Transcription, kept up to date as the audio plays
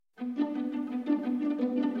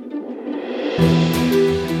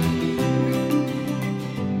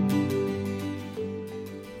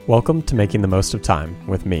Welcome to Making the Most of Time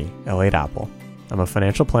with me, Elliot Apple. I'm a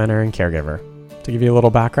financial planner and caregiver. To give you a little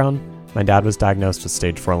background, my dad was diagnosed with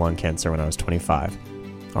stage 4 lung cancer when I was 25.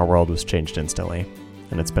 Our world was changed instantly,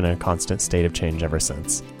 and it's been a constant state of change ever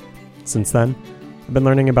since. Since then, I've been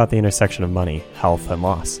learning about the intersection of money, health, and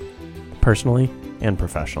loss, personally and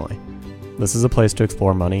professionally. This is a place to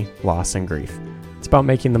explore money, loss, and grief. It's about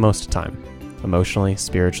making the most of time, emotionally,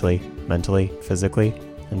 spiritually, mentally, physically,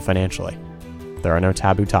 and financially. There are no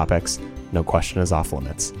taboo topics, no question is off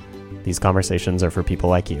limits. These conversations are for people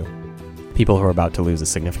like you, people who are about to lose a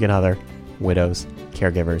significant other, widows,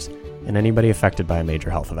 caregivers, and anybody affected by a major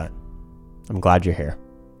health event. I'm glad you're here.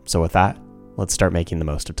 So with that, let's start making the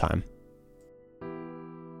most of time.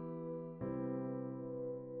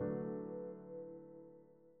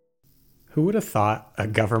 Who would have thought a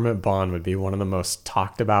government bond would be one of the most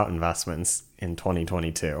talked about investments in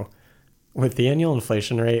 2022? With the annual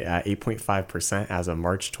inflation rate at 8.5% as of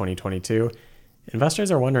March 2022, investors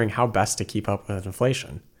are wondering how best to keep up with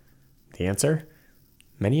inflation. The answer?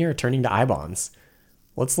 Many are turning to I-bonds.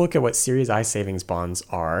 Let's look at what Series I savings bonds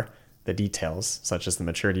are, the details, such as the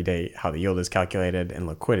maturity date, how the yield is calculated, and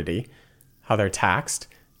liquidity, how they're taxed,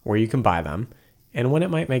 where you can buy them, and when it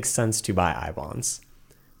might make sense to buy I-bonds.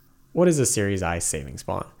 What is a Series I savings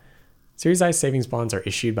bond? Series I savings bonds are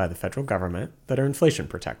issued by the federal government that are inflation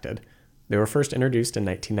protected. They were first introduced in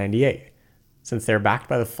 1998. Since they're backed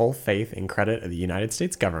by the full faith and credit of the United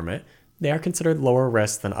States government, they are considered lower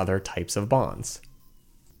risk than other types of bonds.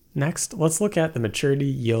 Next, let's look at the maturity,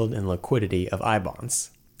 yield, and liquidity of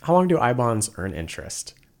I-bonds. How long do I-bonds earn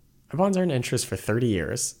interest? I-bonds earn interest for 30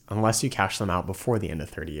 years, unless you cash them out before the end of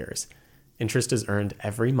 30 years. Interest is earned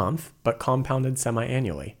every month, but compounded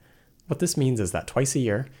semi-annually. What this means is that twice a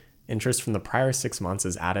year, interest from the prior 6 months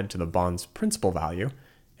is added to the bond's principal value,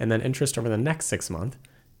 and then interest over the next 6 months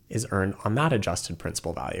is earned on that adjusted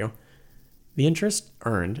principal value. The interest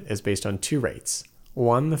earned is based on two rates: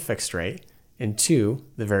 one, the fixed rate, and two,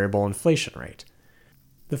 the variable inflation rate.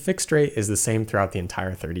 The fixed rate is the same throughout the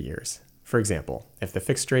entire 30 years. For example, if the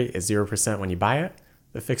fixed rate is 0% when you buy it,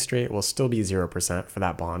 the fixed rate will still be 0% for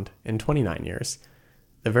that bond in 29 years.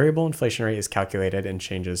 The variable inflation rate is calculated and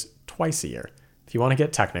changes twice a year. If you want to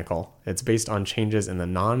get technical, it's based on changes in the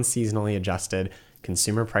non-seasonally adjusted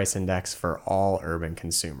Consumer Price Index for all urban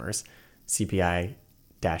consumers,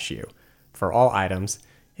 CPI-U, for all items,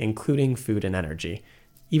 including food and energy.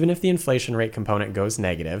 Even if the inflation rate component goes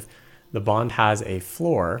negative, the bond has a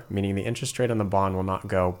floor, meaning the interest rate on the bond will not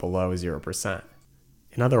go below 0%.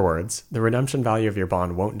 In other words, the redemption value of your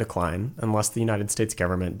bond won't decline unless the United States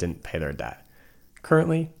government didn't pay their debt.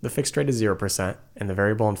 Currently, the fixed rate is 0%, and the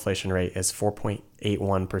variable inflation rate is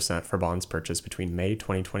 4.81% for bonds purchased between May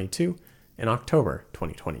 2022 and October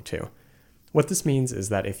 2022. What this means is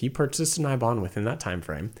that if you purchase an I-bond within that time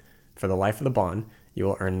frame, for the life of the bond, you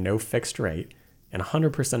will earn no fixed rate, and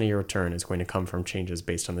 100% of your return is going to come from changes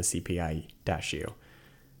based on the CPI-U.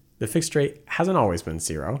 The fixed rate hasn't always been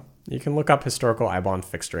zero. You can look up historical I-bond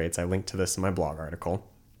fixed rates, I linked to this in my blog article,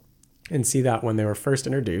 and see that when they were first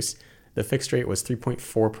introduced, the fixed rate was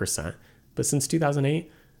 3.4%, but since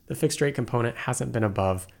 2008, the fixed rate component hasn't been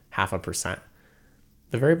above 0.5%.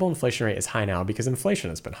 The variable inflation rate is high now because inflation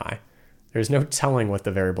has been high. There's no telling what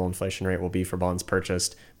the variable inflation rate will be for bonds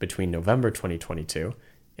purchased between November 2022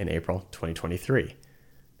 and April 2023.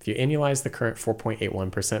 If you annualize the current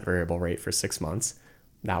 4.81% variable rate for 6 months,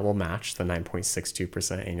 that will match the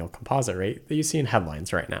 9.62% annual composite rate that you see in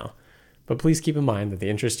headlines right now. But please keep in mind that the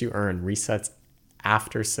interest you earn resets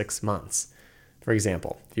after 6 months. For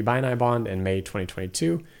example, if you buy an I-bond in May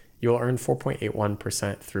 2022, you will earn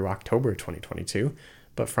 4.81% through October 2022,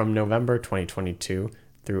 but from November 2022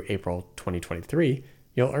 through April 2023,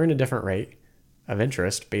 you'll earn a different rate of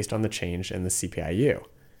interest based on the change in the CPI-U.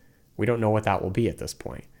 We don't know what that will be at this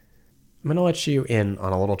point. I'm going to let you in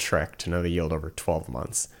on a little trick to know the yield over 12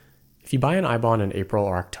 months. If you buy an I-bond in April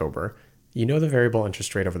or October, you know the variable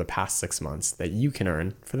interest rate over the past 6 months that you can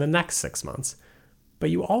earn for the next 6 months. But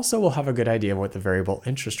you also will have a good idea of what the variable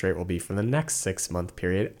interest rate will be for the next 6-month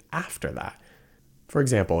period after that. For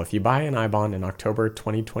example, if you buy an I-bond in October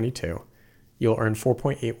 2022, you'll earn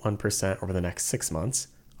 4.81% over the next 6 months,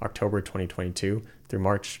 October 2022 through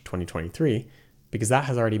March 2023, because that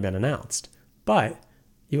has already been announced. But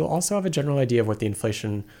you will also have a general idea of what the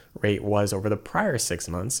inflation rate was over the prior 6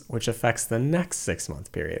 months, which affects the next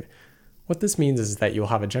 6-month period. What this means is that you'll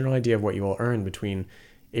have a general idea of what you will earn between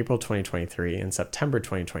April 2023 and September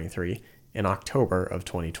 2023 and October of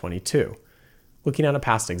 2022. Looking at a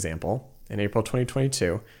past example, in April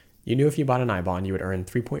 2022, you knew if you bought an I-bond, you would earn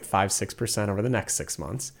 3.56% over the next 6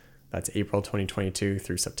 months. That's April 2022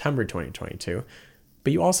 through September 2022.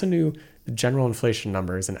 But you also knew the general inflation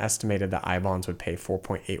numbers and estimated that I-bonds would pay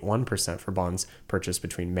 4.81% for bonds purchased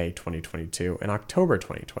between May 2022 and October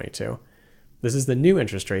 2022. This is the new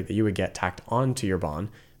interest rate that you would get tacked onto your bond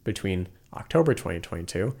between October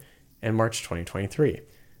 2022 and March 2023.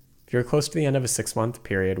 If you're close to the end of a 6-month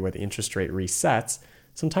period where the interest rate resets,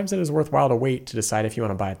 sometimes it is worthwhile to wait to decide if you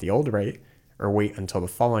want to buy at the old rate or wait until the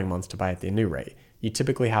following month to buy at the new rate. You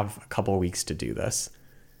typically have a couple of weeks to do this.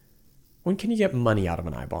 When can you get money out of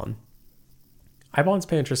an I-bond? I-bonds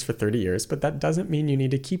pay interest for 30 years, but that doesn't mean you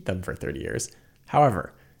need to keep them for 30 years.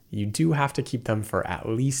 However, you do have to keep them for at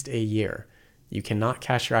least a year. You cannot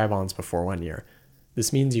cash your I-bonds before 1 year.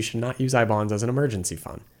 This means you should not use I-bonds as an emergency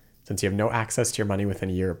fund. Since you have no access to your money within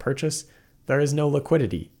a year of purchase, there is no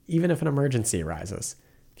liquidity, even if an emergency arises.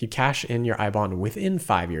 If you cash in your I-bond within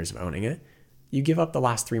 5 years of owning it, you give up the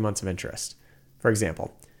last 3 months of interest. For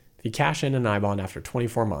example, if you cash in an I-bond after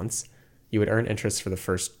 24 months, you would earn interest for the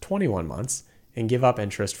first 21 months and give up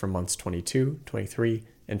interest for months 22, 23,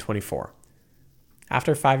 and 24.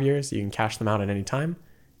 After 5 years, you can cash them out at any time,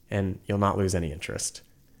 and you'll not lose any interest.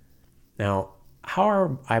 Now, how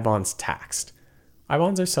are I-bonds taxed?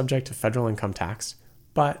 I-bonds are subject to federal income tax,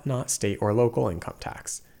 but not state or local income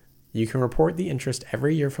tax. You can report the interest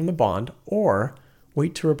every year from the bond, or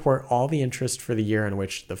wait to report all the interest for the year in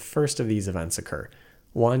which the first of these events occur.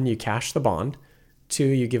 1, you cash the bond. 2,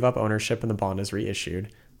 you give up ownership and the bond is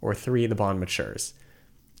reissued. Or 3, the bond matures.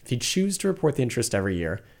 If you choose to report the interest every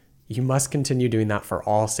year, you must continue doing that for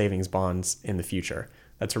all savings bonds in the future.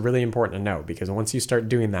 That's really important to know because once you start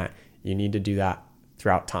doing that, you need to do that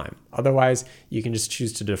throughout time. Otherwise, you can just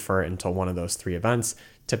choose to defer it until one of those 3 events,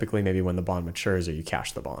 typically maybe when the bond matures or you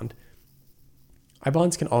cash the bond.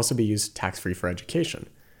 I-bonds can also be used tax-free for education.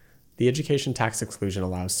 The education tax exclusion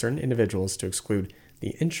allows certain individuals to exclude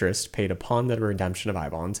the interest paid upon the redemption of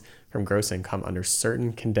I-bonds from gross income under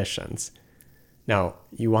certain conditions. Now,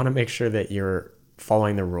 you want to make sure that you're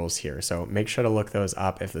following the rules here, so make sure to look those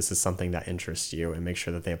up if this is something that interests you and make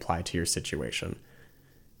sure that they apply to your situation.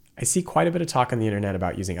 I see quite a bit of talk on the internet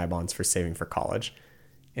about using I-bonds for saving for college.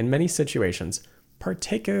 In many situations,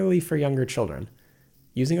 particularly for younger children,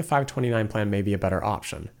 using a 529 plan may be a better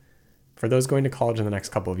option. For those going to college in the next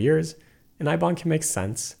couple of years, an I-bond can make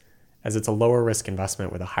sense as it's a lower risk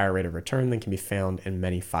investment with a higher rate of return than can be found in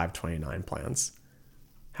many 529 plans.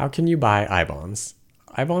 How can you buy I-bonds?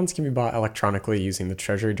 I-bonds can be bought electronically using the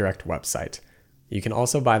Treasury Direct website. You can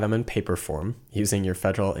also buy them in paper form using your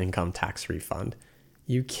federal income tax refund.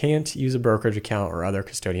 You can't use a brokerage account or other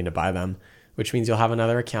custodian to buy them, which means you'll have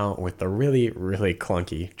another account with the really, really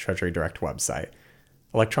clunky Treasury Direct website.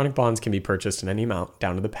 Electronic bonds can be purchased in any amount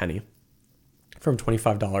down to the penny, from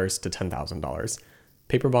 $25 to $10,000.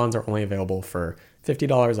 Paper bonds are only available for $50,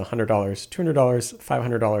 $100, $200,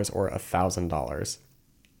 $500, or $1,000.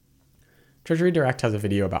 Treasury Direct has a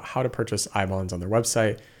video about how to purchase I-bonds on their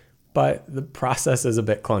website, but the process is a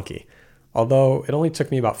bit clunky. Although it only took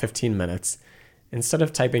me about 15 minutes, instead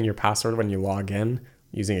of typing your password when you log in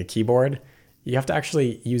using a keyboard, you have to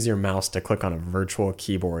actually use your mouse to click on a virtual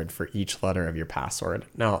keyboard for each letter of your password.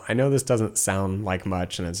 Now, I know this doesn't sound like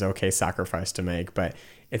much and it's okay sacrifice to make, but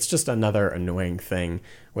it's just another annoying thing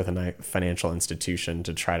with a financial institution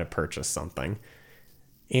to try to purchase something.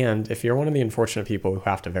 And if you're one of the unfortunate people who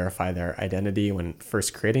have to verify their identity when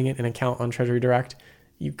first creating an account on Treasury Direct,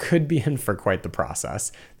 you could be in for quite the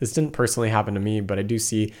process. This didn't personally happen to me, but I do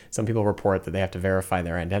see some people report that they have to verify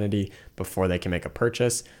their identity before they can make a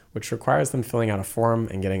purchase, which requires them filling out a form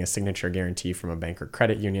and getting a signature guarantee from a bank or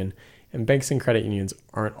credit union. And banks and credit unions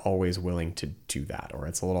aren't always willing to do that, or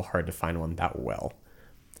it's a little hard to find one that will.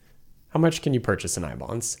 How much can you purchase in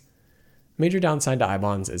I-bonds? Major downside to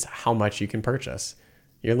I-bonds is how much you can purchase.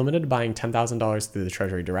 You're limited to buying $10,000 through the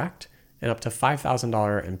Treasury Direct and up to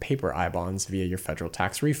 $5,000 in paper I-bonds via your federal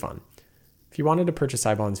tax refund. If you wanted to purchase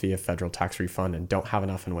I-bonds via federal tax refund and don't have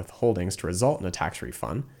enough in withholdings to result in a tax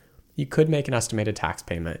refund, you could make an estimated tax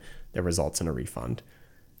payment that results in a refund.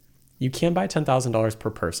 You can buy $10,000 per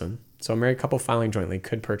person, so a married couple filing jointly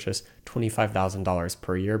could purchase $25,000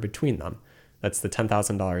 per year between them. That's the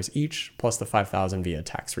 $10,000 each plus the $5,000 via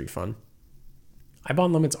tax refund.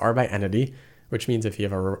 I-bond limits are by entity, which means if you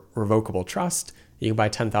have a revocable trust, you can buy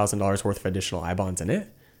 $10,000 worth of additional I-bonds in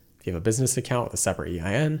it. If you have a business account with a separate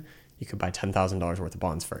EIN, you could buy $10,000 worth of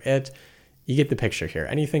bonds for it. You get the picture here.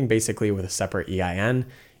 Anything basically with a separate EIN,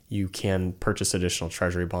 you can purchase additional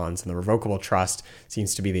treasury bonds, and the revocable trust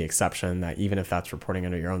seems to be the exception, that even if that's reporting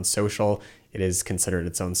under your own social, it is considered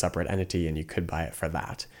its own separate entity and you could buy it for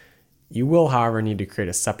that. You will, however, need to create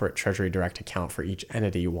a separate Treasury Direct account for each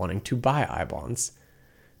entity wanting to buy I-bonds.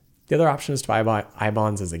 The other option is to buy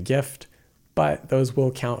I-bonds as a gift, but those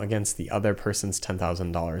will count against the other person's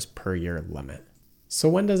 $10,000 per year limit. So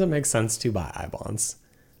when does it make sense to buy I-bonds?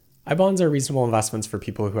 I-bonds are reasonable investments for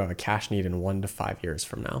people who have a cash need in 1 to 5 years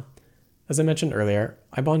from now. As I mentioned earlier,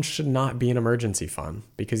 I-bonds should not be an emergency fund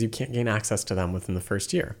because you can't gain access to them within the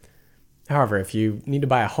first year. However, if you need to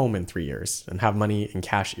buy a home in 3 years and have money in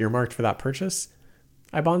cash earmarked for that purchase,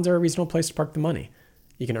 I-bonds are a reasonable place to park the money.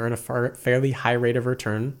 You can earn a fairly high rate of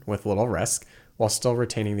return with little risk while still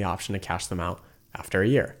retaining the option to cash them out after a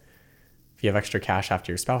year. If you have extra cash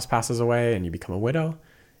after your spouse passes away and you become a widow,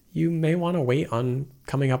 you may want to wait on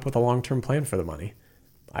coming up with a long-term plan for the money.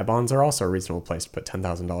 I-bonds are also a reasonable place to put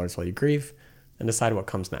 $10,000 while you grieve and decide what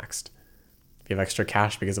comes next. If you have extra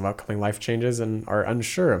cash because of upcoming life changes and are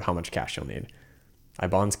unsure of how much cash you'll need,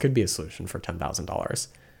 I-bonds could be a solution for $10,000.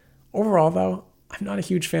 Overall, though, I'm not a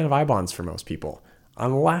huge fan of I-bonds for most people,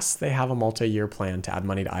 unless they have a multi-year plan to add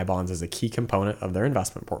money to I-bonds as a key component of their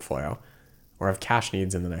investment portfolio, or have cash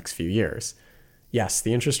needs in the next few years. Yes,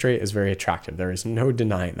 the interest rate is very attractive. There is no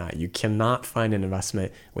denying that. You cannot find an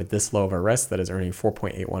investment with this low of a risk that is earning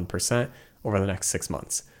 4.81% over the next 6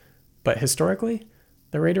 months. But historically,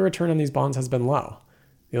 the rate of return on these bonds has been low.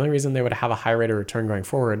 The only reason they would have a high rate of return going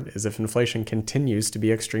forward is if inflation continues to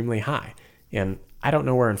be extremely high. And I don't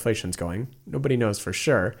know where inflation's going. Nobody knows for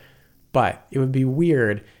sure. But it would be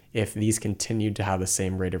weird if these continued to have the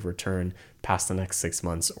same rate of return past the next 6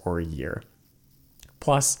 months or a year.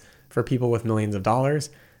 Plus, for people with millions of dollars,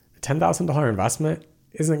 a $10,000 investment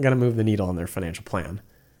isn't going to move the needle on their financial plan.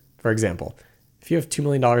 For example, if you have $2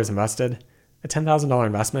 million invested, a $10,000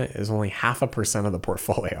 investment is only 0.5% of the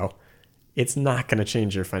portfolio. It's not going to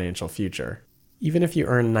change your financial future. Even if you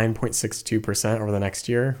earn 9.62% over the next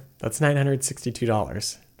year, that's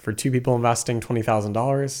 $962. For 2 people investing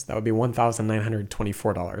 $20,000, that would be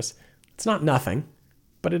 $1,924. It's not nothing,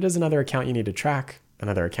 but it is another account you need to track,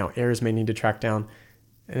 another account heirs may need to track down,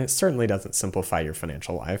 and it certainly doesn't simplify your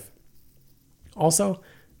financial life. Also,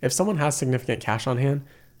 if someone has significant cash on hand,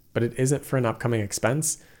 but it isn't for an upcoming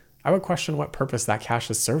expense, I would question what purpose that cash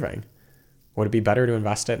is serving. Would it be better to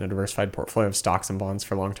invest it in a diversified portfolio of stocks and bonds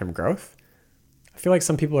for long-term growth? I feel like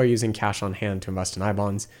some people are using cash on hand to invest in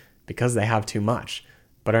I-bonds because they have too much,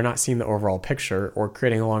 but are not seeing the overall picture or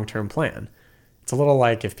creating a long-term plan. It's a little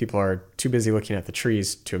like if people are too busy looking at the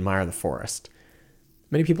trees to admire the forest.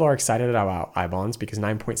 Many people are excited about I-bonds because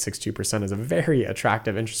 9.62% is a very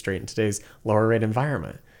attractive interest rate in today's lower rate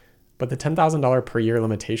environment. But the $10,000 per year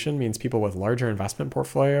limitation means people with larger investment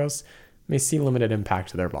portfolios may see limited impact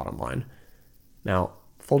to their bottom line. Now,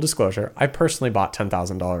 full disclosure, I personally bought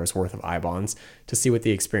 $10,000 worth of I-bonds to see what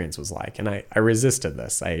the experience was like, and I resisted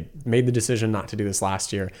this. I made the decision not to do this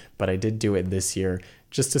last year, but I did do it this year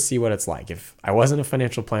just to see what it's like. If I wasn't a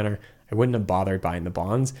financial planner, I wouldn't have bothered buying the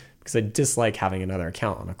bonds because I dislike having another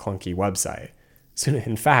account on a clunky website.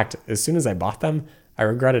 In fact, as soon as I bought them, I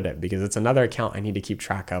regretted it because it's another account I need to keep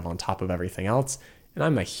track of on top of everything else, and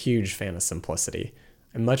I'm a huge fan of simplicity.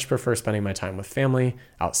 I much prefer spending my time with family,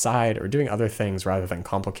 outside, or doing other things rather than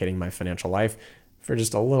complicating my financial life for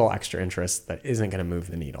just a little extra interest that isn't going to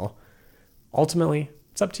move the needle. Ultimately,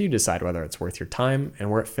 it's up to you to decide whether it's worth your time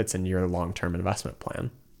and where it fits in your long-term investment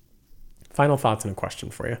plan. Final thoughts and a question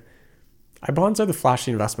for you. I-bonds are the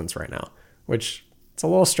flashy investments right now, which it's a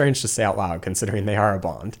little strange to say out loud considering they are a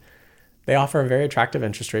bond. They offer a very attractive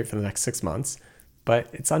interest rate for the next 6 months, but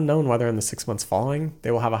it's unknown whether in the 6 months following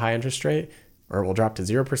they will have a high interest rate or it will drop to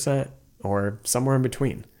 0% or somewhere in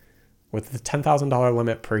between. With the $10,000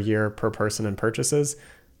 limit per year per person in purchases,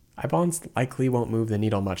 I-bonds likely won't move the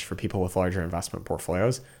needle much for people with larger investment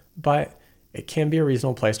portfolios, but it can be a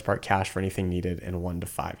reasonable place to park cash for anything needed in 1 to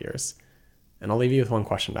 5 years. And I'll leave you with one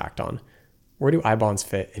question to act on. Where do I-bonds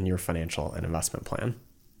fit in your financial and investment plan?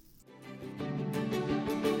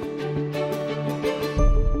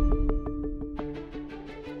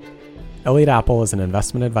 Elliot Apple is an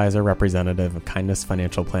investment advisor representative of Kindness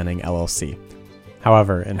Financial Planning, LLC.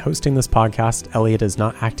 However, in hosting this podcast, Elliot is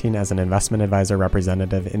not acting as an investment advisor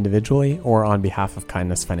representative individually or on behalf of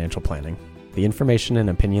Kindness Financial Planning. The information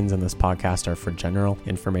and opinions in this podcast are for general,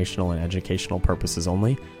 informational, and educational purposes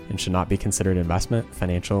only and should not be considered investment,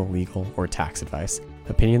 financial, legal, or tax advice.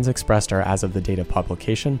 Opinions expressed are as of the date of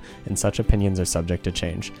publication, and such opinions are subject to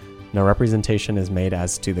change. No representation is made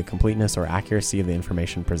as to the completeness or accuracy of the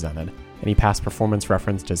information presented. Any past performance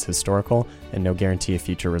referenced is historical and no guarantee of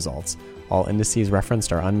future results. All indices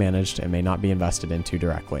referenced are unmanaged and may not be invested into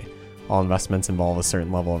directly. All investments involve a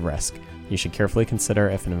certain level of risk. You should carefully consider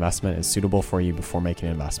if an investment is suitable for you before making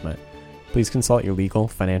an investment. Please consult your legal,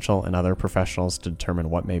 financial, and other professionals to determine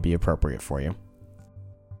what may be appropriate for you.